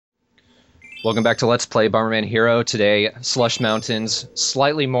Welcome back to Let's Play Bomberman Hero. Today, Slush Mountains,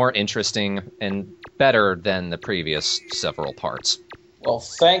 slightly more interesting and better than the previous several parts. Well,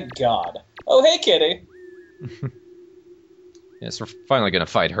 thank God. Oh, hey, kitty! Yes, we're finally gonna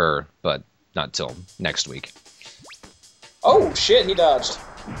fight her, but not till next week. Oh, shit, he dodged.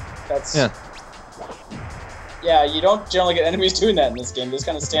 That's... Yeah. Yeah, you don't generally get enemies doing that in this game. They just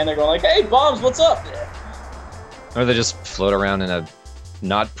kind of stand there going like, hey, bombs, what's up? Or they just float around in a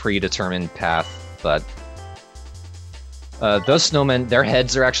not predetermined path, but... those snowmen, their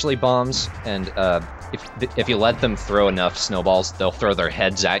heads are actually bombs, and if you let them throw enough snowballs, they'll throw their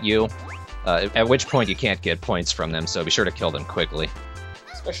heads at you, at which point you can't get points from them, so be sure to kill them quickly.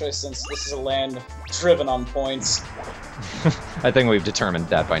 Especially since this is a land driven on points. I think we've determined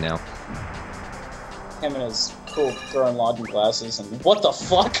that by now. Him and his cool throwing logging glasses, and what the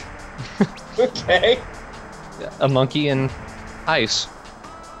fuck? Okay. A monkey in ice.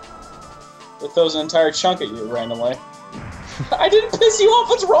 It throws an entire chunk at you randomly. I didn't piss you off,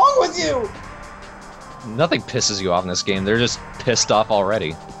 what's wrong with you? Nothing pisses you off in this game, they're just pissed off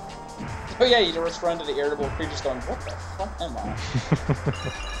already. Oh yeah, you just run to the irritable creatures going, what the fuck am I?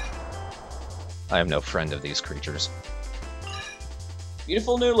 I am no friend of these creatures.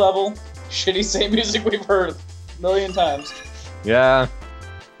 Beautiful new level. Shitty same music we've heard a million times. Yeah.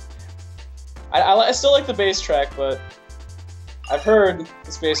 I still like the bass track, but I've heard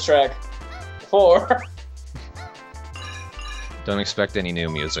this bass track before. Don't expect any new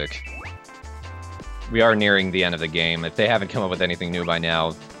music. We are nearing the end of the game. If they haven't come up with anything new by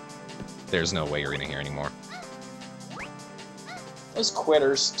now, there's no way you're gonna hear anymore. Those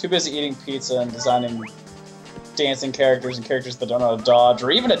quitters, too busy eating pizza and designing dancing characters and characters that don't know how to dodge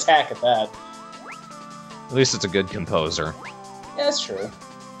or even attack at that. At least it's a good composer. Yeah, that's true.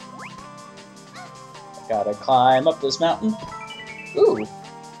 I gotta climb up this mountain. Ooh.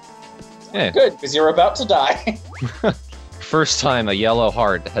 Yeah. Good, because you're about to die. First time a yellow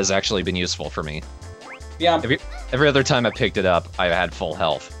heart has actually been useful for me. Yeah. Every other time I picked it up, I had full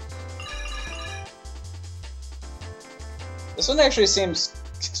health. This one actually seems,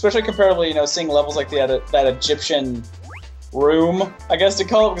 especially comparatively, you know, seeing levels like that Egyptian room, I guess to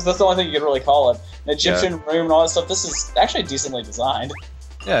call it, because that's the only thing you could really call it. An Egyptian room and all that stuff, this is actually decently designed.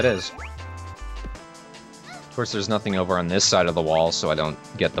 Yeah, it is. Of course, there's nothing over on this side of the wall, so I don't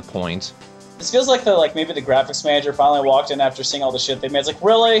get the point. This feels like maybe the graphics manager finally walked in after seeing all the shit they made. It's like,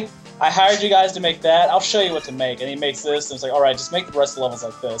 really? I hired you guys to make that? I'll show you what to make. And he makes this, and it's like, alright, just make the rest of the levels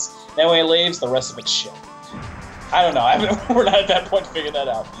like this. Then when he leaves, the rest of it's shit. I don't know, we're not at that point to figure that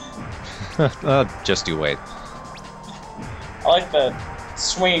out. Just you wait. I like the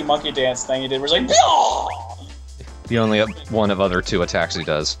swinging monkey dance thing he did, where it's like, Byaw! The only one of other two attacks he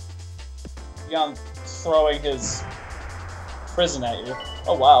does. Beyond throwing his prison at you.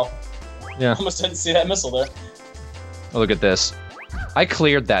 Oh, wow. Yeah. Almost didn't see that missile there. Oh, look at this. I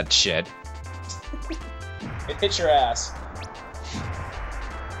cleared that shit. It hit your ass.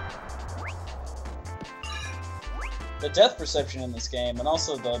 The death perception in this game, and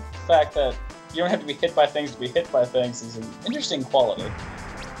also the fact that you don't have to be hit by things to be hit by things, is an interesting quality.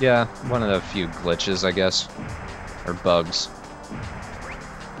 Yeah, one of the few glitches, I guess. Or bugs.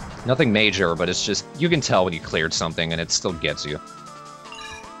 Nothing major, but it's just, you can tell when you cleared something and it still gets you.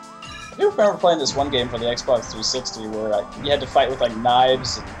 I do remember playing this one game for the Xbox 360 where you had to fight with like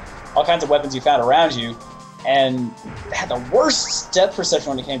knives and all kinds of weapons you found around you, and it had the worst depth perception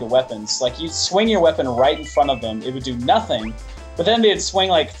when it came to weapons. Like, you'd swing your weapon right in front of them, it would do nothing, but then they'd swing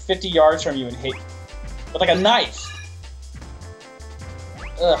like 50 yards from you and hit with like a knife.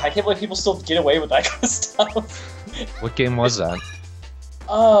 Ugh, I can't believe people still get away with that kind of stuff. What game was that?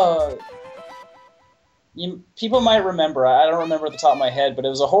 People might remember, I don't remember at the top of my head, but it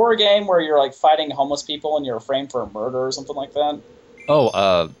was a horror game where you're like fighting homeless people and you're framed for a murder or something like that.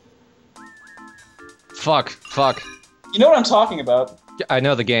 Oh, Fuck. You know what I'm talking about. I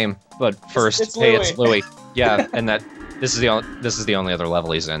know the game, but first, it's hey, Louis. it's Louis. Yeah, and this is the only other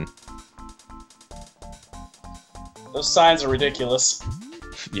level he's in. Those signs are ridiculous.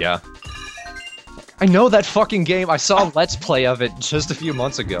 Yeah. I know that fucking game. I saw a Let's Play of it just a few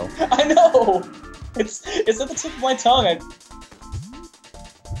months ago. I know! It's at the tip of my tongue.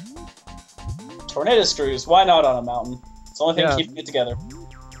 Tornado screws, why not on a mountain? It's the only thing keeping it together.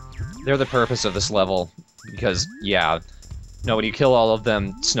 They're the purpose of this level, because, yeah, no, when you kill all of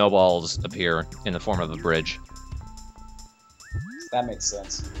them, snowballs appear in the form of a bridge. That makes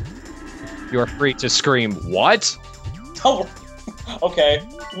sense. You are free to scream, what? Oh, okay.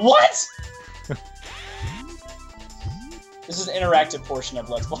 What?! This is an interactive portion of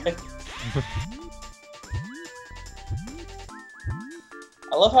Let's Play.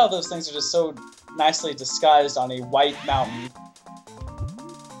 I love how those things are just so nicely disguised on a white mountain.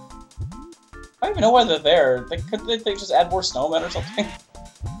 I don't even know why they're there. Couldn't they just add more snowmen or something?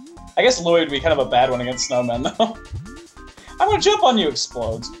 I guess Louie would be kind of a bad one against snowmen, though. I'm gonna jump on you,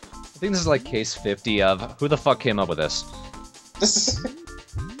 explodes. I think this is like case 50 of who the fuck came up with this?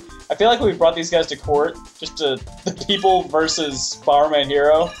 I feel like we brought these guys to court, just to the people versus Bomberman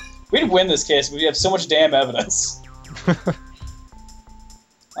Hero. We'd win this case, but we have so much damn evidence.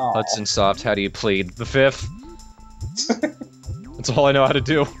 Hudson Soft, how do you plead? The fifth? That's all I know how to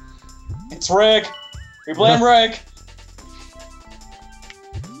do. It's Rick! We blame Rick!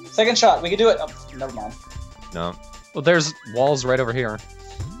 Second shot, we can do it! Oh, never mind. No. Well, there's walls right over here.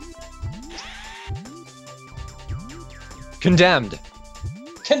 Condemned!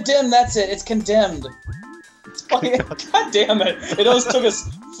 Condemned, that's it! It's condemned! It's fucking... God damn it! It always took us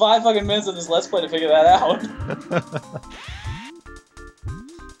 5 fucking minutes of this Let's Play to figure that out.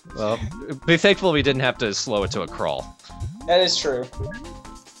 Well, be thankful we didn't have to slow it to a crawl. That is true.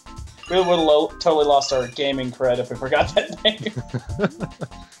 We would have totally lost our gaming cred if we forgot that name.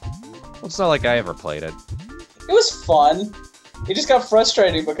 Well, it's not like I ever played it. It was fun. It just got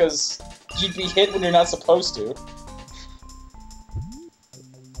frustrating because you'd be hit when you're not supposed to.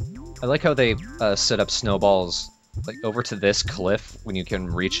 I like how they set up snowballs like over to this cliff when you can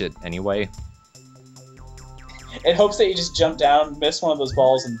reach it anyway. It hopes that you just jump down, miss one of those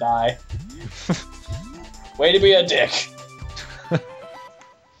balls, and die. Way to be a dick.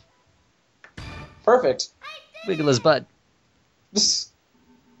 Perfect. Wiggle his butt.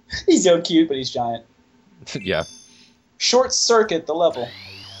 He's so cute, but he's giant. Yeah. Short circuit the level.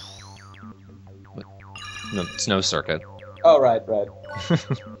 No, it's no circuit. Oh, right.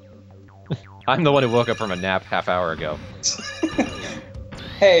 I'm the one who woke up from a nap half hour ago.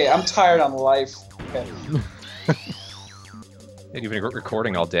 Hey, I'm tired on life. Okay. You've been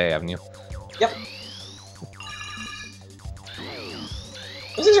recording all day, haven't you? Yep.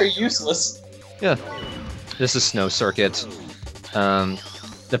 Those things are useless. Yeah. This is Snow Circuit.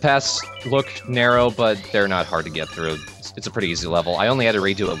 The paths look narrow, but they're not hard to get through. It's a pretty easy level. I only had to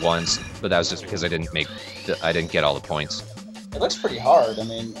redo it once, but that was just because I didn't get all the points. It looks pretty hard. I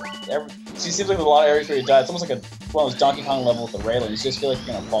mean, it seems like there's a lot of areas where you die. It's almost like one of those Donkey Kong levels with the railings. You just feel like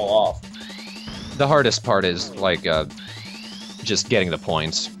you're gonna fall off. The hardest part is, like, just getting the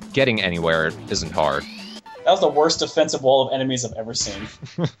points. Getting anywhere isn't hard. That was the worst defensive wall of enemies I've ever seen.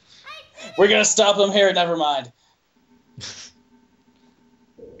 We're gonna stop them here, never mind.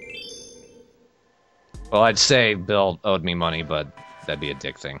 Well, I'd say Bill owed me money, but that'd be a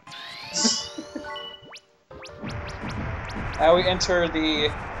dick thing. Now we enter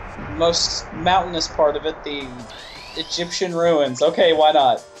the most mountainous part of it, the Egyptian ruins. Okay, why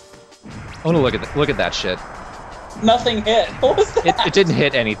not? Oh no, look at that shit. Nothing hit. What was that? It didn't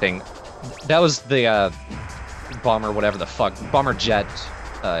hit anything. That was the bomber, whatever the fuck, bomber jet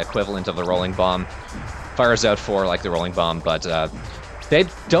equivalent of the rolling bomb. Fires out 4 like the rolling bomb, but they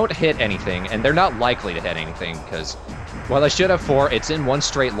don't hit anything, and they're not likely to hit anything, because while they should have 4, it's in one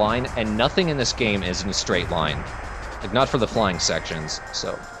straight line, and nothing in this game is in a straight line. Like, not for the flying sections,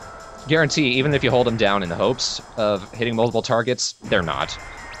 so... Guarantee, even if you hold them down in the hopes of hitting multiple targets, they're not.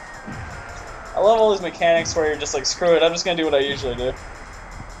 I love all these mechanics where you're just like, screw it, I'm just gonna do what I usually do.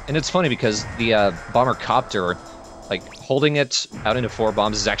 And it's funny because the bomber copter, like, holding it out into 4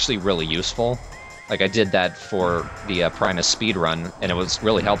 bombs is actually really useful. Like, I did that for the Primus speedrun, and it was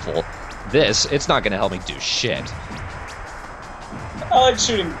really helpful. This, it's not gonna help me do shit. I like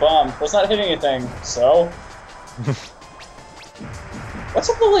shooting bombs, but it's not hitting anything, so... What's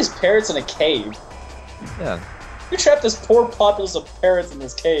up with all these parrots in a cave? Yeah. You trapped this poor populace of parrots in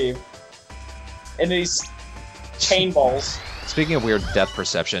this cave. And these chain balls. Speaking of weird depth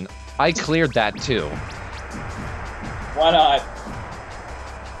perception, I cleared that too. Why not?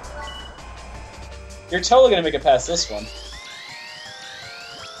 You're totally gonna make it past this one.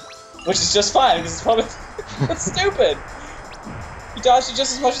 Which is just fine, because it's probably... That's stupid! You dodged it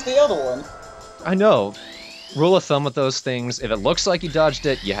just as much as the other one. I know. Rule of thumb with those things, if it looks like you dodged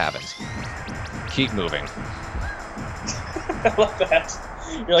it, you haven't. Keep moving. I love that.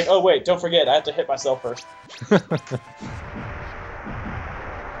 You're like, oh wait, don't forget, I have to hit myself first. I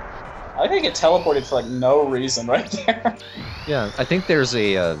like how you get teleported for like no reason right there. Yeah, I think there's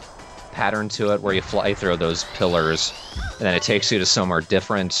a pattern to it where you fly through those pillars, and then it takes you to somewhere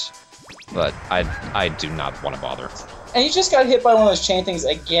different, but I do not want to bother. And you just got hit by one of those chain things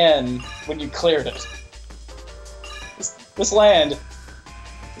again when you cleared it. This land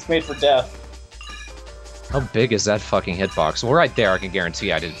is made for death. How big is that fucking hitbox? Well, right there, I can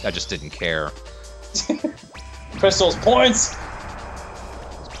guarantee I just didn't care. Crystals, points!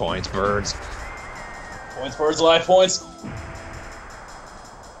 Points, birds. Points, birds, life points.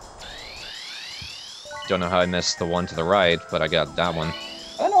 Don't know how I missed the one to the right, but I got that one. I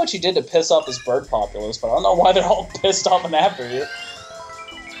don't know what you did to piss off this bird populace, but I don't know why they're all pissed off and after you.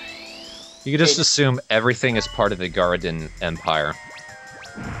 You could just assume everything is part of the Garadin Empire.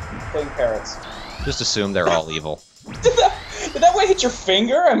 Playing parrots. Just assume they're all evil. Did that way hit your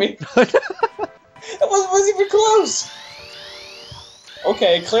finger? I mean, that wasn't even close.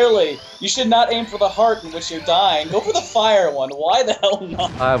 Okay, clearly, you should not aim for the heart in which you're dying. Go for the fire one. Why the hell not?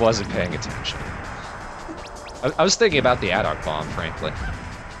 I wasn't paying attention. I was thinking about the Addock bomb, frankly.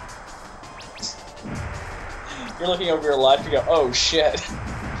 You're looking over your life, you go, oh shit.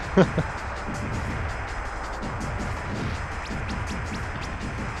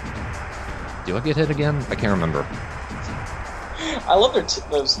 Do I get hit again? I can't remember. I love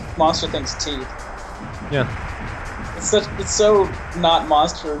those monster things' teeth. Yeah. It's so not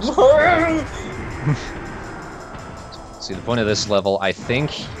monsters. See, the point of this level, I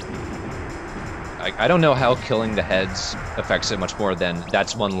think... I don't know how killing the heads affects it much more than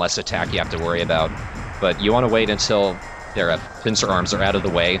that's one less attack you have to worry about. But you want to wait until their pincer arms are out of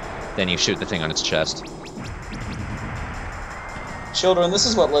the way, then you shoot the thing on its chest. Children, this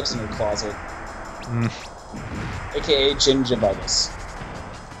is what lives in your closet. AKA gingivitis.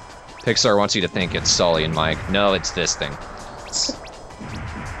 Pixar wants you to think it's Sully and Mike. No, it's this thing.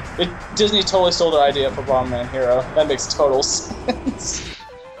 Disney totally stole their idea for Bomberman Hero. That makes total sense.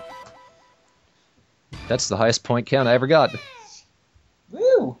 That's the highest point count I ever got.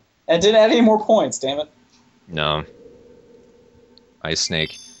 Woo! And didn't add any more points, damn it. No. Ice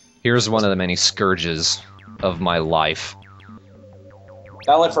Snake. Here's one of the many scourges of my life.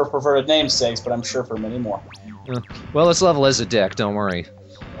 Not only for perverted namesakes, but I'm sure for many more. Well, this level is a dick, don't worry.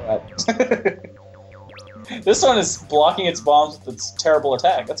 Alright. This one is blocking its bombs with its terrible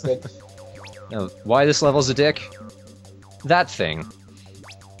attack. That's good. Now, why this level's a dick? That thing.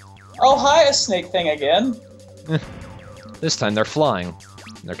 Oh, hi, a snake thing again. This time they're flying.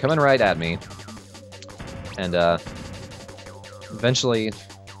 They're coming right at me. And, eventually,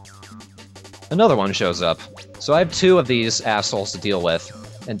 another one shows up. So I have two of these assholes to deal with,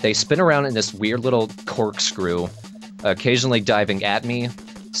 and they spin around in this weird little corkscrew, occasionally diving at me,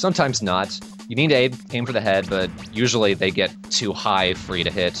 sometimes not. You need to aim for the head, but usually they get too high for you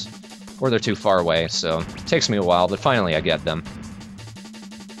to hit, or they're too far away, so it takes me a while, but finally I get them.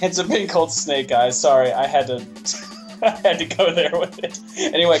 It's a being called Snake, guys. Sorry, I had to I had to go there with it.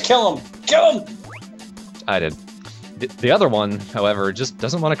 Anyway, kill him! Kill him! I did. The other one, however, just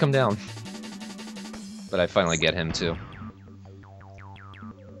doesn't want to come down. But I finally get him, too.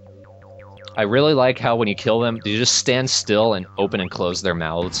 I really like how when you kill them, they just stand still and open and close their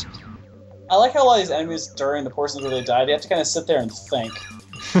mouths. I like how a lot of these enemies, during the portions where they die, they have to kind of sit there and think.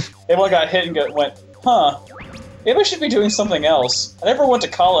 Everyone got hit and went, huh, maybe I should be doing something else. I never went to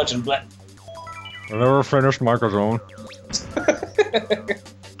college and bleh. I never finished microphone.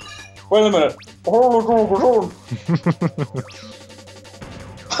 Wait a minute.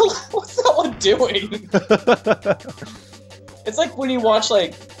 What's that one doing? It's like when you watch,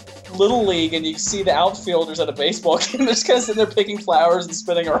 like, Little League and you see the outfielders at a baseball game, they're just kind of sitting there picking flowers and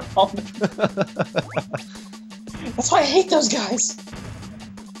spinning around. That's why I hate those guys.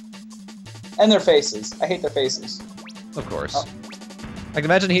 And their faces. I hate their faces. Of course. Oh. I can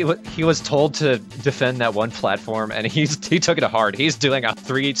imagine he was told to defend that one platform, and he took it hard. He's doing a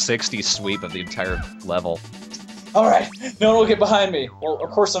 360 sweep of the entire level. Alright, no one will get behind me. Well, of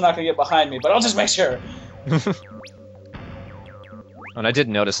course they're not going to get behind me, but I'll just make sure. And I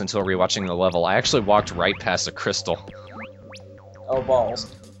didn't notice until rewatching the level, I actually walked right past a crystal. Oh,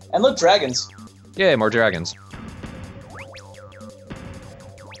 balls. And look, dragons. Yay, more dragons.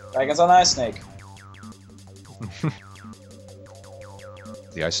 Dragons on Ice Snake.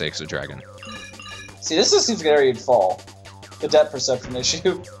 The Ice Snake's a dragon. See, this just seems very fall. The depth perception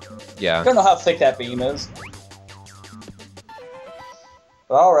issue. Yeah. I don't know how thick that beam is.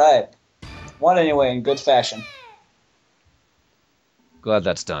 But alright. One anyway, in good fashion. Glad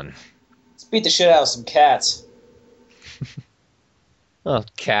that's done. Let's beat the shit out of some cats. Oh,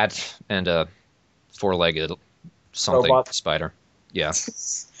 cat and a four-legged something Robot. spider. Yeah.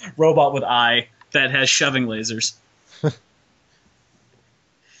 Robot with eye that has shoving lasers.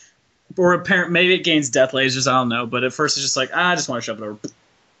 Or apparent, maybe it gains death lasers, I don't know, but at first it's just like, I just want to shove it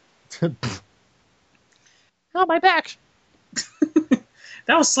over. Oh, my back!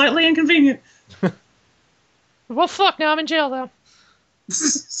 That was slightly inconvenient. Well, fuck, now I'm in jail, though.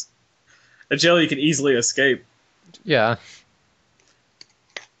 A jail you can easily escape. Yeah.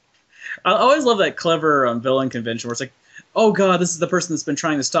 I always love that clever villain convention where it's like, oh god, this is the person that's been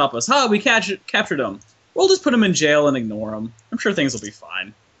trying to stop us. We captured him. We'll just put him in jail and ignore him. I'm sure things will be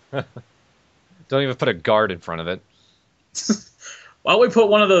fine. Don't even put a guard in front of it. Why don't we put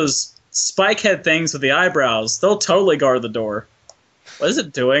one of those spike head things with the eyebrows? They'll totally guard the door. What is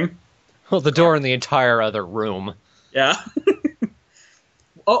it doing? Well, the door in the entire other room. Yeah.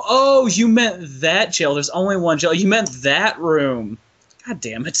 Oh, you meant that jail. There's only one jail. You meant that room. God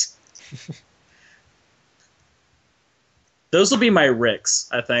damn it. Those will be my Ricks,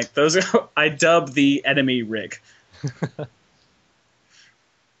 I think. Those are I dub the enemy Rick.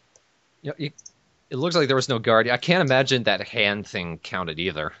 It looks like there was no guard. I can't imagine that hand thing counted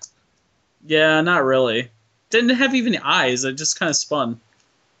either. Yeah, not really. Didn't have even eyes. It just kind of spun.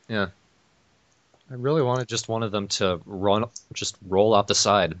 Yeah. I really wanted just one of them to roll out the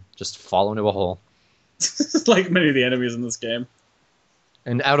side, just fall into a hole. Like many of the enemies in this game.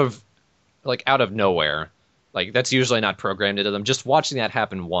 And out of nowhere. Like, that's usually not programmed into them. Just watching that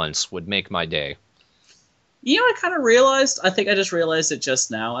happen once would make my day. You know, I kind of realized, I think I just realized it just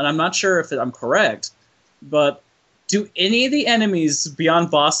now, and I'm not sure if I'm correct, but do any of the enemies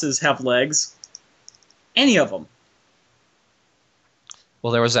beyond bosses have legs? Any of them?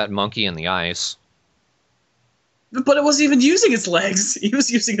 Well, there was that monkey in the ice. But it wasn't even using its legs. He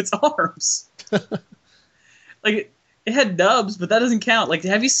was using its arms. Like, it had nubs, but that doesn't count. Like,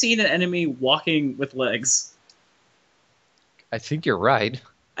 have you seen an enemy walking with legs? I think you're right.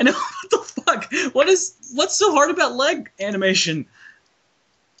 I know. What the fuck? What's so hard about leg animation?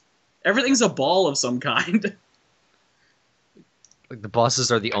 Everything's a ball of some kind. Like, the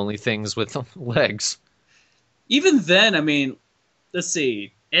bosses are the only things with legs. Even then, I mean, let's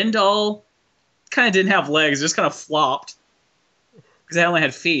see. Endall kind of didn't have legs, just kind of flopped. Because it only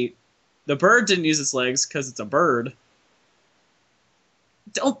had feet. The bird didn't use its legs because it's a bird.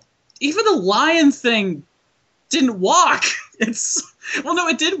 Even the lion thing didn't walk. Well, no,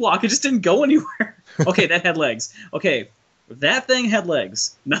 it did walk. It just didn't go anywhere. Okay, that had legs. Okay, that thing had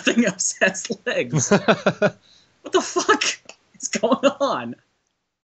legs. Nothing else has legs. What the fuck is going on?